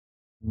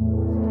Hey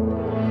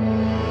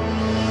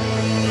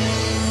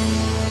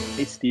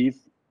Steve,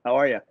 how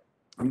are you?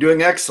 I'm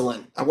doing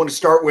excellent. I want to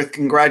start with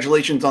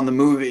congratulations on the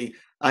movie.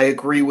 I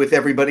agree with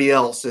everybody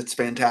else. It's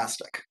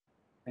fantastic.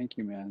 Thank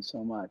you, man,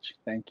 so much.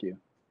 Thank you.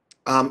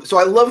 So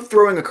I love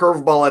throwing a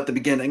curveball at the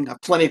beginning. I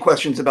have plenty of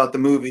questions about the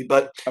movie,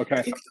 but Okay.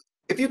 if you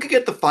if you could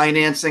get the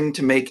financing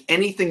to make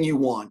anything you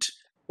want,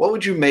 what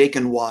would you make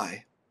and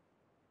why?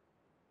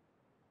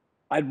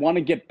 I'd want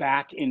to get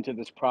back into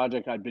this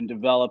project I'd been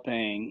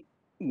developing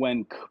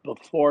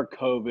before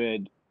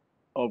COVID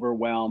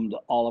overwhelmed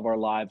all of our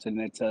lives,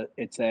 and it's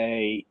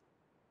a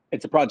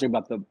project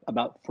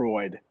about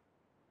Freud.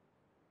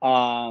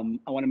 I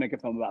want to make a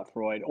film about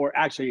Freud, or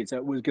actually,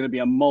 it was going to be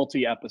a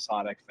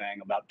multi-episodic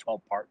thing, about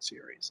 12-part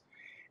series,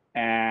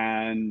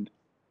 and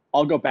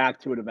I'll go back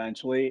to it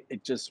eventually.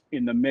 It just,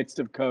 in the midst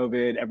of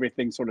COVID,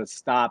 everything sort of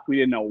stopped. We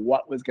didn't know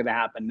what was going to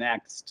happen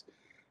next.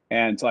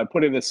 And so I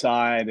put it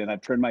aside and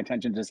I've turned my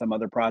attention to some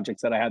other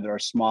projects that I had that are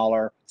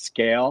smaller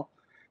scale,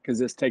 because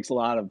this takes a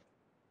lot of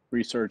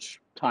research,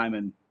 time,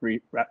 and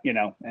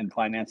and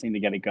financing to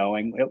get it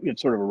going. You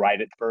sort of write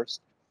it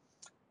first,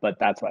 but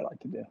that's what I like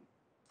to do.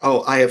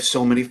 Oh, I have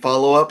so many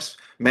follow-ups.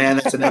 Man,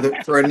 that's another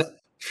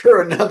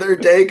for another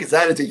day because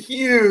that is a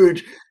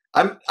huge.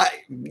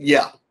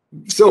 Yeah,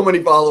 so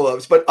many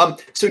follow-ups. But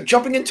so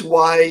jumping into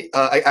why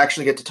I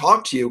actually get to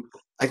talk to you,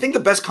 I think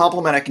the best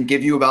compliment I can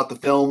give you about the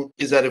film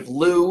is that if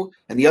Lou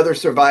and the other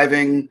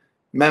surviving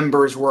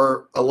members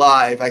were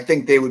alive, I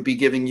think they would be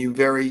giving you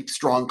very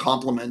strong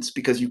compliments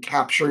because you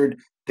captured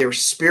their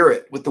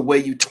spirit with the way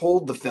you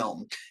told the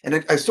film.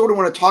 And I sort of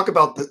want to talk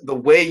about the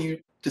way you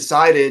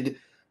decided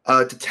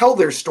to tell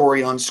their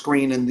story on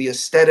screen and the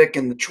aesthetic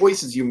and the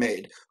choices you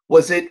made.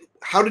 Was it,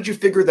 how did you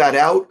figure that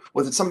out?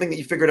 Was it something that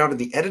you figured out in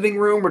the editing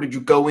room or did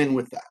you go in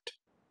with that?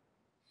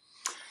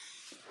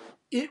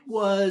 It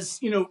was,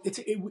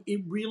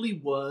 it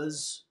really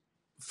was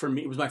for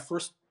me. It was my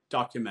first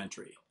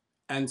documentary,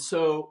 and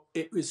so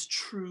it was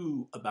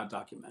true about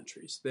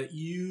documentaries that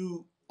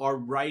you are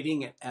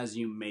writing it as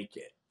you make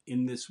it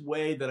in this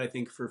way that I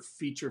think for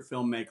feature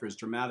filmmakers,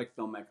 dramatic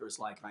filmmakers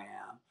like I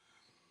am,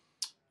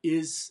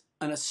 is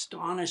an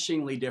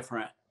astonishingly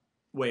different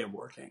way of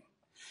working,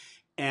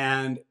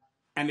 and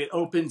it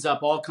opens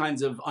up all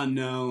kinds of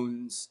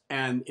unknowns,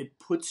 and it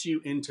puts you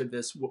into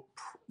this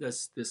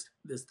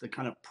the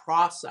kind of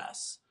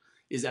process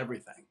is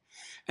everything,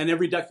 and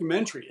every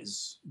documentary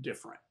is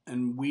different.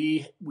 And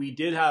we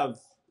did have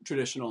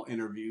traditional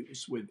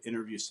interviews with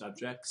interview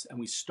subjects, and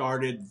we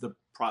started the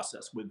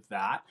process with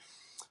that.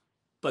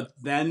 But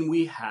then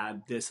we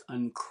had this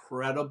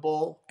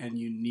incredible and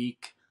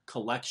unique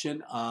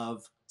collection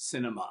of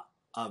cinema,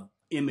 of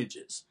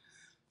images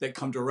that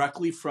come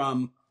directly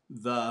from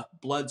the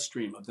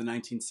bloodstream of the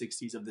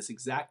 1960s, of this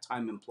exact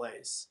time and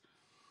place,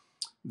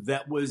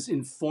 that was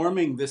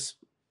informing this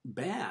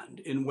band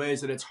in ways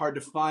that it's hard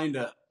to find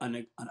a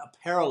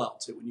parallel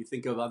to when you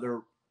think of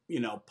other,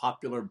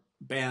 popular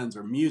bands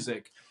or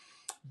music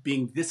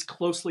being this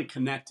closely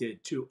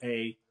connected to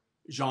a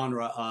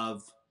genre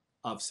of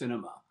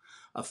cinema,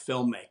 of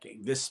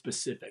filmmaking, this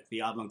specific, the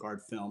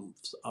avant-garde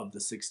films of the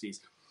 60s.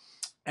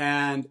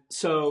 And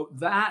so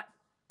that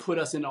put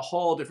us in a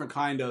whole different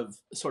kind of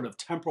sort of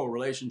temporal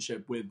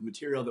relationship with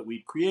material that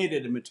we'd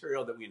created and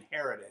material that we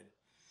inherited,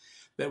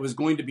 that was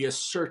going to be a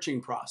searching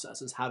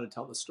process as how to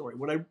tell the story.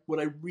 What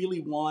I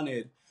really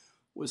wanted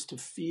was to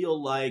feel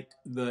like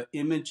the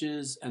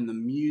images and the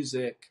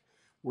music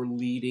were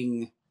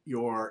leading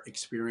your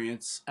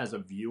experience as a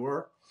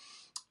viewer,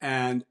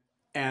 and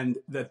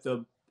that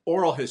the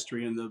oral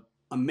history and the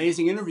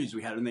amazing interviews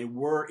we had, and they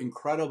were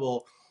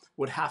incredible,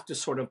 would have to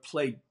sort of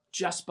play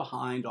just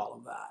behind all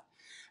of that.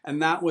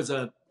 And that was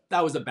a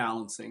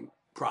balancing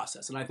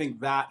process. And I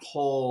think that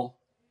whole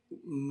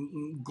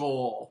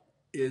goal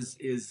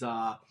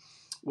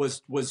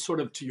was sort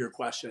of to your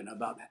question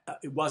about,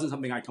 it wasn't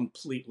something I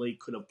completely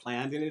could have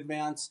planned in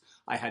advance.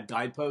 I had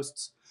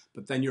guideposts,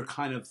 but then you're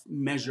kind of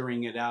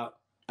measuring it out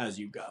as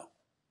you go.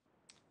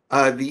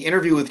 The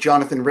interview with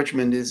Jonathan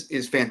Richman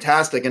is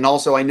fantastic, and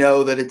also I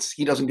know that it's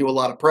he doesn't do a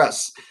lot of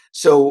press.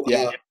 So,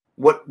 Yeah.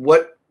 what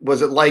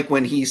was it like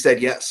when he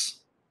said yes?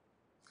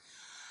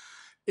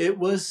 It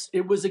was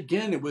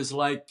again, it was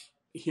like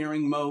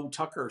hearing Mo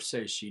Tucker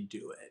say she'd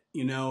do it.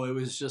 It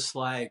was just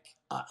like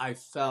I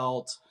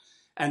felt,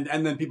 and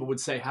then people would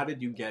say, "How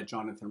did you get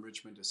Jonathan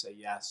Richman to say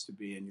yes to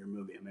be in your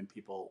movie?" I mean,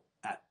 people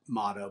at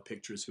Motto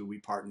Pictures, who we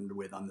partnered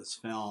with on this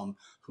film,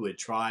 who had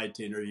tried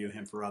to interview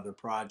him for other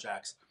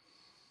projects.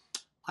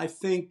 I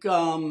think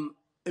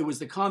it was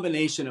the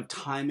combination of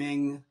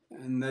timing,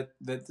 and that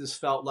this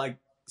felt like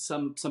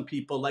some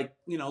people, like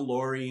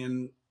Laurie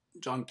and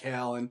John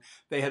Cale, and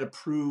they had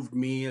approved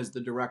me as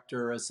the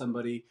director, as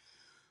somebody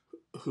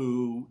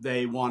who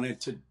they wanted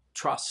to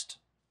trust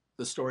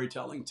the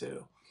storytelling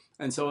to.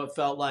 And so it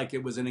felt like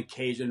it was an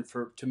occasion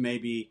for to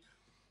maybe,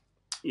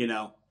 you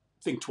know,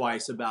 think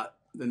twice about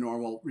the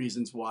normal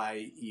reasons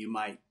why you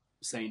might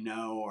say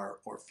no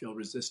or feel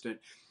resistant.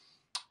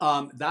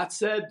 That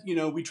said, you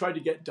know, we tried to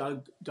get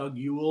Doug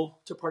Ewell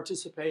to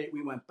participate.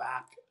 We went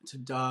back to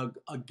Doug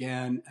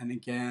again and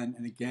again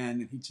and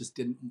again, and he just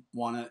didn't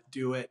want to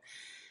do it.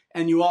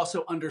 And you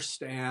also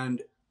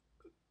understand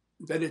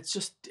that it's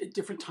just at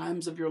different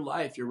times of your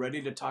life. You're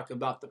ready to talk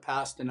about the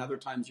past, and other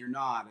times you're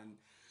not. And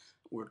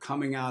we're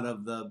coming out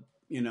of the,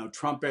 you know,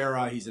 Trump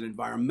era. He's an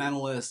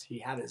environmentalist. He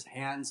had his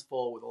hands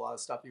full with a lot of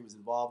stuff he was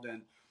involved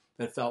in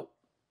that felt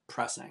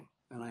pressing.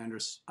 And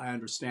I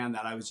understand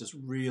that. I was just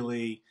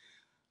really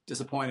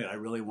disappointed. I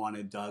really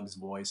wanted Doug's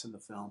voice in the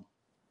film.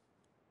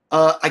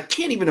 I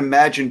can't even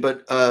imagine,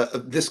 but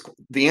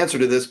the answer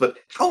to this. But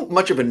how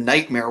much of a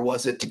nightmare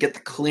was it to get the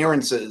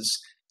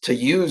clearances to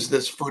use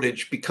this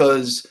footage?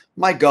 Because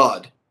my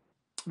God.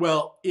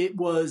 Well,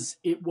 this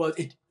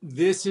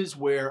is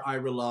where I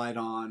relied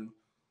on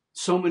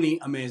so many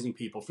amazing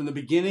people. From the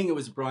beginning, it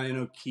was Brian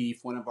O'Keefe,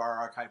 one of our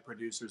archive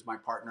producers, my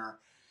partner,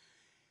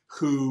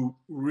 who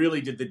really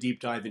did the deep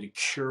dive into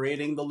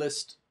curating the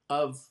list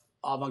of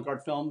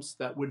avant-garde films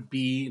that would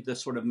be the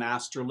sort of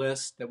master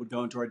list that would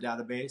go into our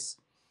database.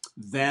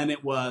 Then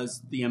it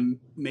was the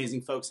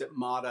amazing folks at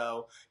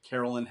Motto,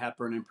 Carolyn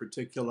Hepburn in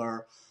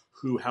particular,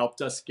 who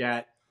helped us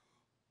get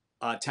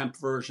temp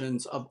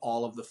versions of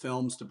all of the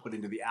films to put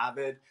into the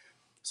Avid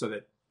so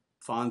that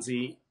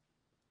Fonzie,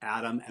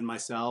 Adam, and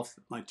myself,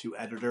 my two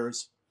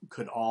editors,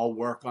 could all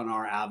work on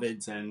our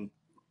Avids and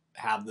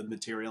have the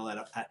material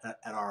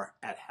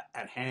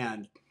at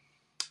hand.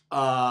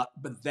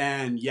 But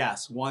then,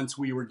 yes, once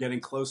we were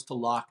getting close to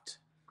locked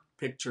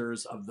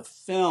pictures of the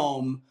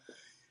film,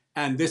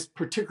 and this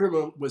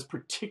was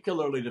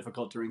particularly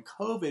difficult during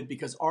COVID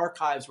because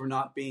archives were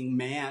not being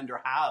manned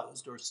or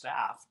housed or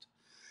staffed.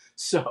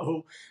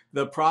 So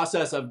the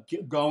process of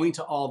going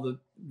to all the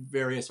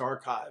various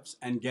archives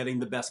and getting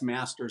the best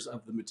masters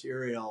of the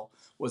material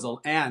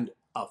and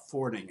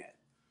affording it.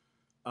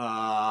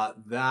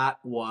 That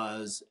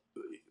was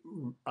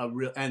a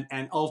real,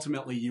 and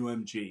ultimately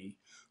UMG,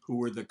 who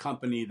were the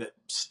company that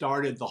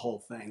started the whole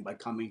thing by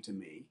coming to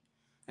me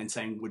and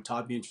saying, would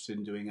Todd be interested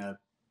in doing a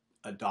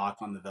doc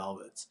on the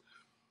Velvets?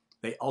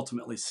 They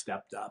ultimately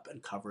stepped up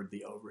and covered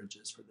the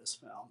overages for this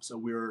film. So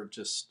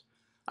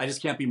I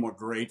just can't be more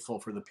grateful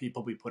for the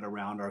people we put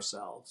around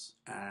ourselves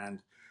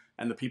and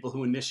the people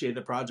who initiated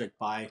the project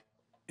by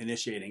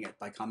initiating it,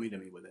 by coming to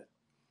me with it.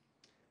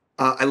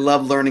 I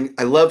love learning.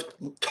 I love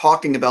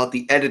talking about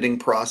the editing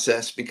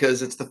process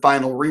because it's the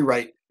final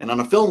rewrite. And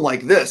on a film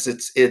like this,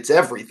 it's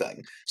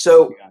everything.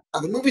 So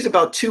the movie's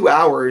about 2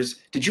 hours.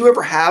 Did you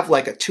ever have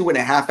like a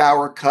 2.5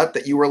 hour cut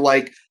that you were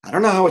like, I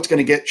don't know how it's going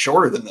to get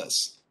shorter than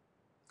this?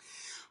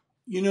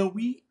 You know,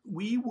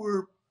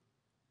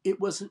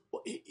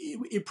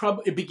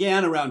 it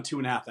began around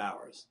 2.5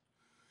 hours.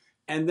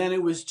 And then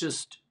it was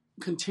just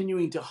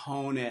continuing to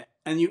hone it.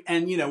 And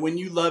you know, when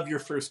you love your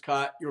first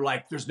cut, you're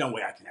like, there's no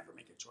way I can ever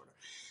make it shorter.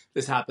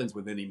 This happens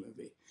with any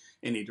movie.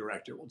 Any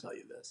director will tell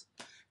you this.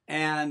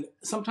 And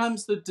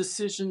sometimes the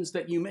decisions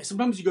that you make,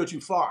 sometimes you go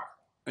too far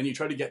and you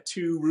try to get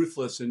too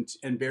ruthless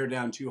and bear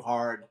down too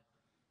hard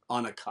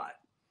on a cut.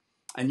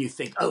 And you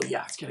think, oh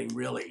yeah, it's getting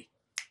really,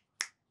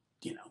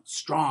 you know,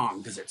 strong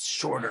because it's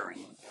shorter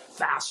and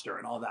faster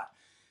and all that.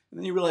 And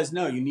then you realize,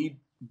 no, you need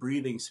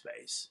breathing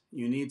space.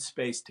 You need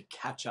space to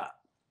catch up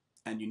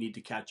and you need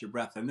to catch your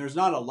breath. And there's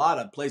not a lot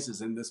of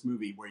places in this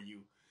movie where you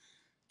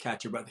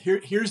catch your breath.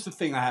 Here's the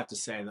thing I have to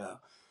say though.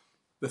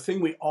 The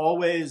thing we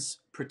always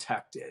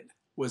protected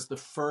was the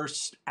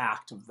first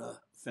act of the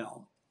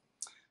film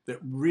that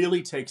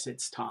really takes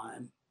its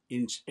time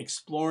in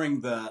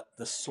exploring the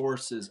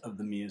sources of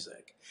the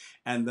music.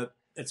 And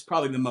it's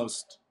probably the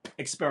most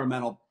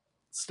experimental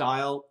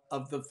style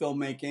of the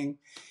filmmaking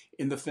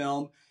in the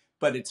film,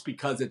 but it's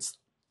because it's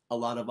a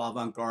lot of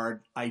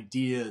avant-garde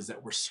ideas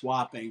that we're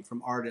swapping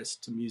from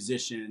artist to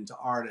musician to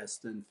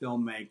artist and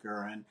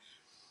filmmaker and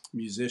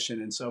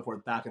musician and so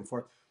forth, back and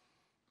forth.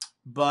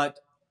 But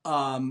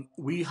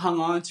we hung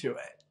on to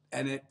it,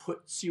 and it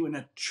puts you in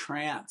a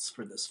trance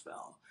for this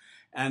film.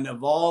 And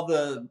of all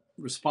the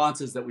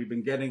responses that we've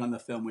been getting on the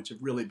film, which have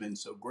really been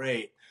so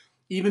great,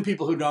 even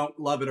people who don't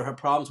love it or have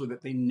problems with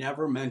it, they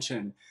never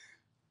mention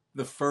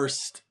the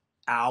first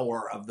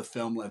hour of the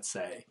film, let's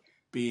say,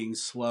 being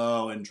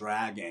slow and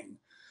dragging.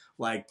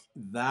 Like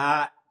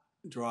that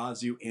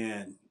draws you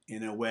in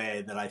a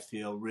way that I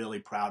feel really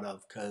proud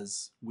of,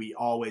 because we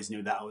always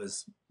knew that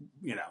was,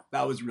 you know,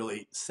 that was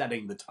really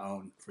setting the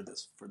tone for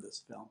this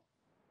film.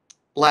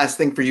 Last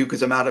thing for you,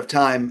 because I'm out of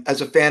time.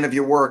 As a fan of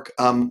your work,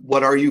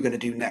 what are you going to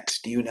do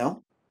next? Do you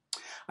know?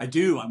 I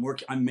do.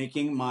 I'm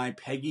making my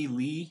Peggy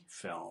Lee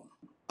film.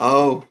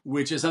 Oh,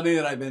 which is something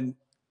that I've been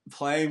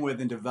playing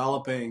with and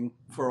developing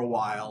for a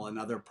while, and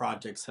other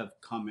projects have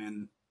come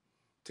in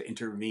to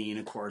intervene,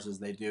 of course, as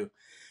they do.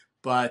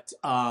 But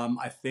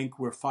I think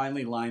we're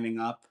finally lining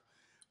up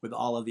with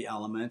all of the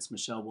elements.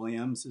 Michelle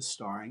Williams is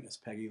starring as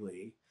Peggy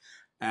Lee.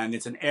 And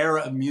it's an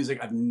era of music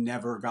I've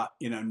never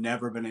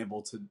been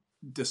able to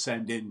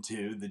descend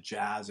into, the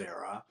jazz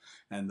era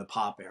and the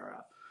pop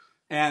era.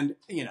 And,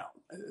 you know,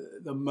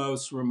 the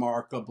most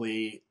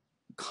remarkably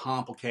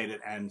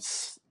complicated and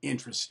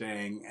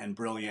interesting and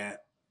brilliant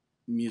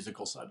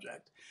musical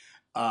subject,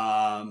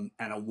 and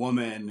a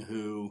woman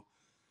who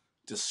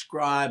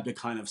described a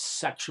kind of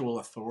sexual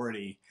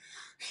authority,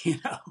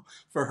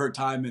 for her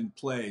time and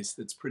place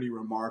that's pretty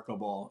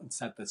remarkable and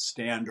set the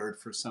standard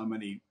for so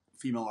many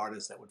female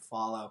artists that would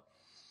follow.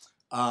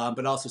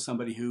 But also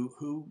somebody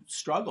who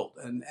struggled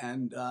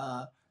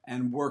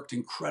and worked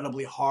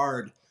incredibly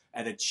hard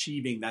at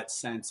achieving that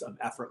sense of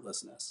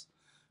effortlessness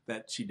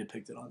that she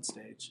depicted on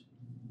stage.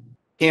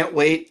 Can't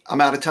wait.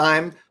 I'm out of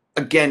time.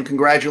 Again,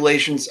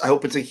 congratulations. I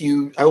hope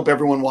I hope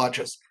everyone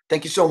watches.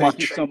 Thank you so much.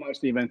 Thank you so much,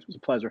 Stephen. It was a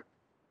pleasure.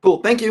 Cool.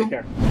 Thank you.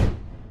 Take care.